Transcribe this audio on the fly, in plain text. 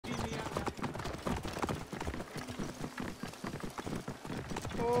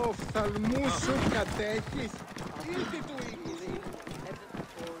Οφθαλμού σου κατέχεις. Ήρθε του ήλιου.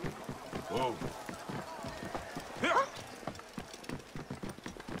 Whoa.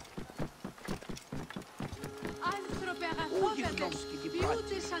 Άνθρωπε αγαθόβετε,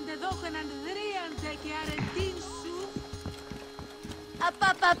 ποιούτες αντεδόχεν ανδρίαντε και αρετήν σου.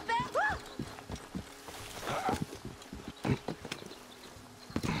 Απαπαπέ!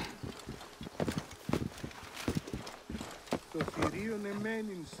 Το θηρίον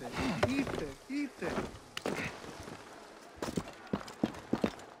εμένυνσε. Είτε.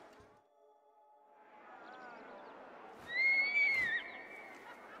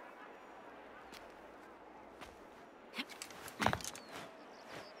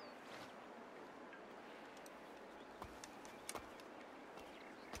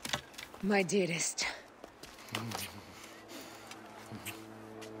 My dearest.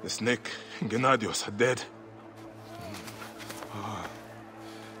 The snake and Gennadios are dead.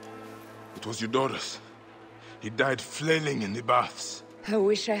 It was Eudoros. He died flailing in the baths. I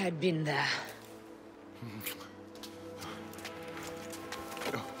wish I had been there.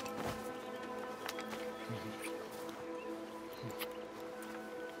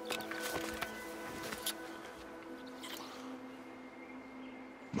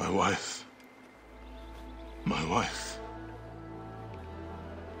 My wife. My wife.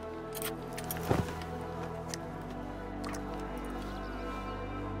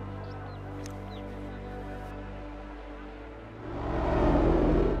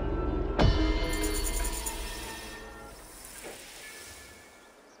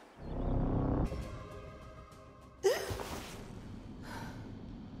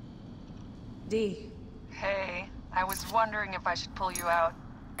 Dee. Hey, I was wondering if I should pull you out.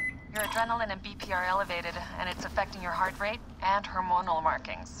 Your adrenaline and BP are elevated, and it's affecting your heart rate and hormonal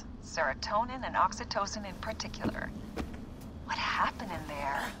markings. Serotonin and oxytocin in particular. What happened in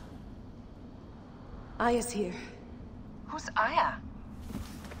there? Aya's here. Who's Aya?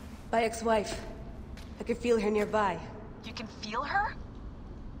 My ex-wife. I could feel her nearby. You can feel her?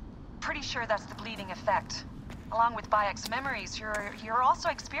 Pretty sure that's the bleeding effect. Along with Bayek's memories, you're also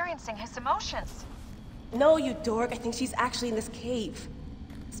experiencing his emotions. No, you dork. I think she's actually in this cave.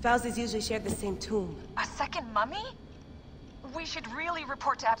 Spouses usually share the same tomb. A second mummy? We should really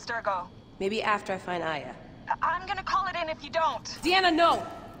report to Abstergo. Maybe after I find Aya. I'm gonna call it in if you don't. Deanna, no!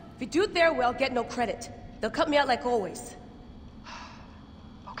 If you do it their way, I'll get no credit. They'll cut me out like always.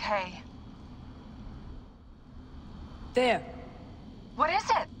 Okay. There. What is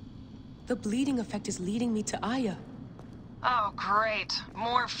it? The bleeding effect is leading me to Aya. Oh, great.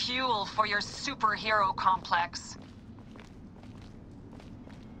 More fuel for your superhero complex.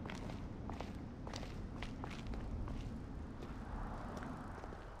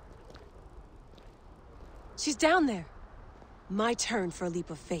 She's down there. My turn for a leap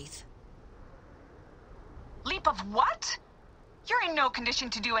of faith. Leap of what? You're in no condition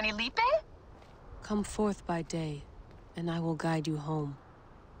to do any leaping? Come forth by day, and I will guide you home.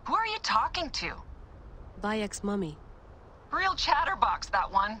 Who are you talking to? Bayek's mummy. Real chatterbox,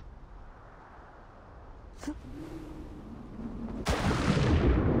 that one.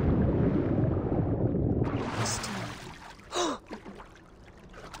 Still.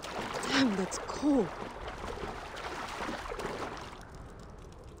 Damn, that's cool.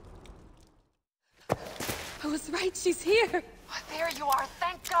 I was right, she's here. There you are,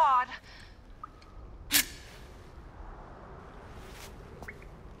 thank God.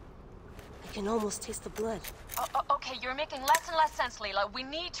 I can almost taste the blood. Okay, you're making less and less sense, Leela. We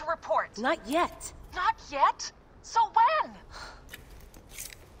need to report. Not yet. Not yet? So when?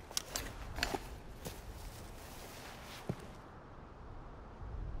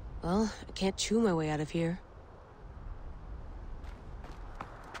 Well, I can't chew my way out of here.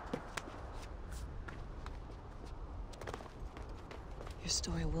 Your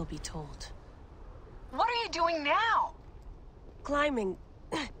story will be told. What are you doing now? Climbing.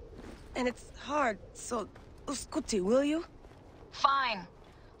 And it's hard, so... Scuti, will you? Fine.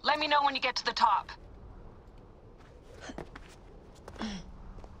 Let me know when you get to the top.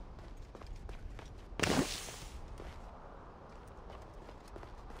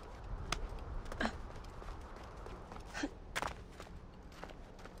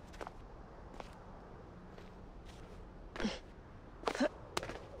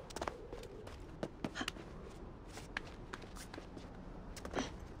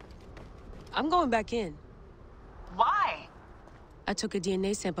 I'm going back in. Why? I took a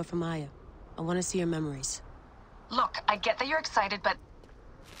DNA sample from Aya. I want to see her memories. Look, I get that you're excited, but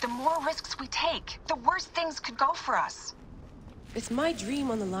the more risks we take, the worse things could go for us. It's my dream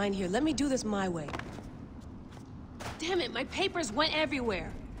on the line here. Let me do this my way. Damn it, my papers went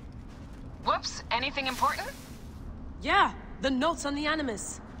everywhere. Whoops, anything important? Yeah, the notes on the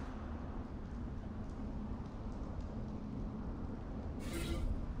Animus.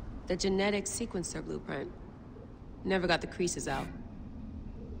 The genetic sequencer blueprint. Never got the creases out.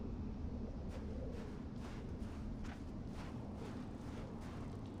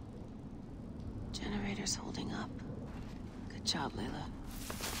 Generator's holding up. Good job, Layla.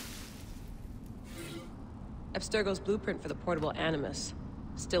 Abstergo's blueprint for the portable Animus.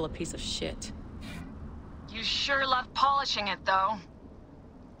 Still a piece of shit. You sure love polishing it, though.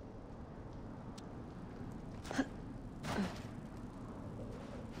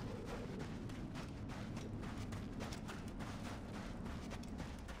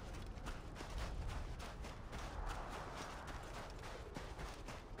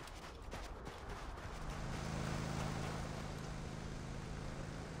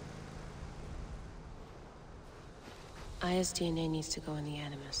 ISDNA needs to go in the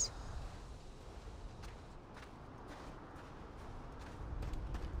Animus.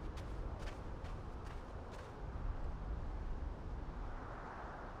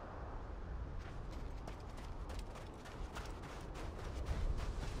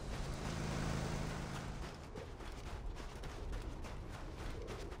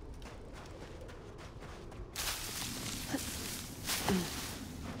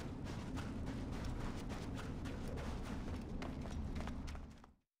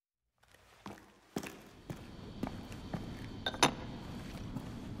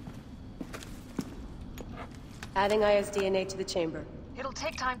 Adding ISDNA to the chamber. It'll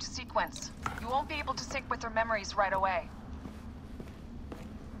take time to sequence. You won't be able to sync with their memories right away.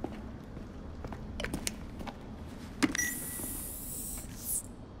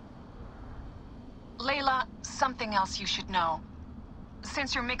 Layla, something else you should know.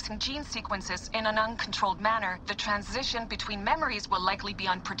 Since you're mixing gene sequences in an uncontrolled manner, the transition between memories will likely be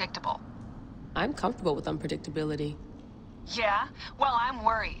unpredictable. I'm comfortable with unpredictability. Yeah? Well, I'm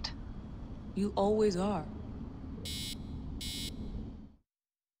worried. You always are.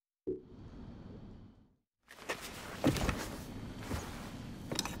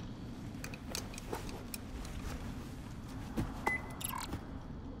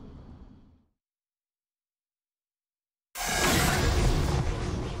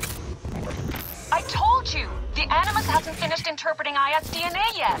 I told you! The Animus hasn't finished interpreting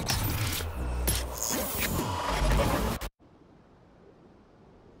ISDNA yet!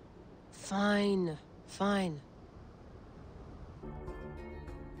 Fine, fine.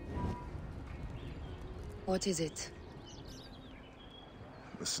 What is it?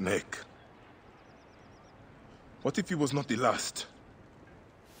 The snake. What if he was not the last?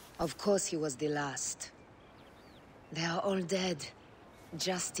 Of course he was the last. They are all dead.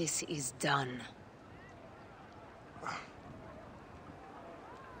 Justice is done.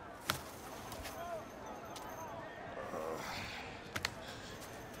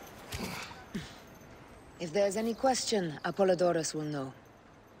 If there's any question, Apollodorus will know.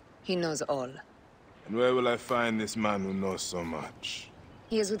 He knows all. And where will I find this man who knows so much?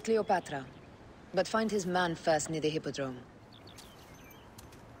 He is with Cleopatra. But find his man first near the Hippodrome.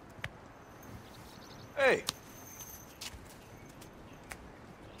 Hey!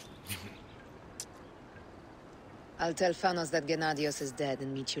 I'll tell Phanos that Gennadios is dead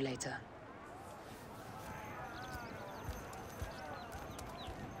and meet you later.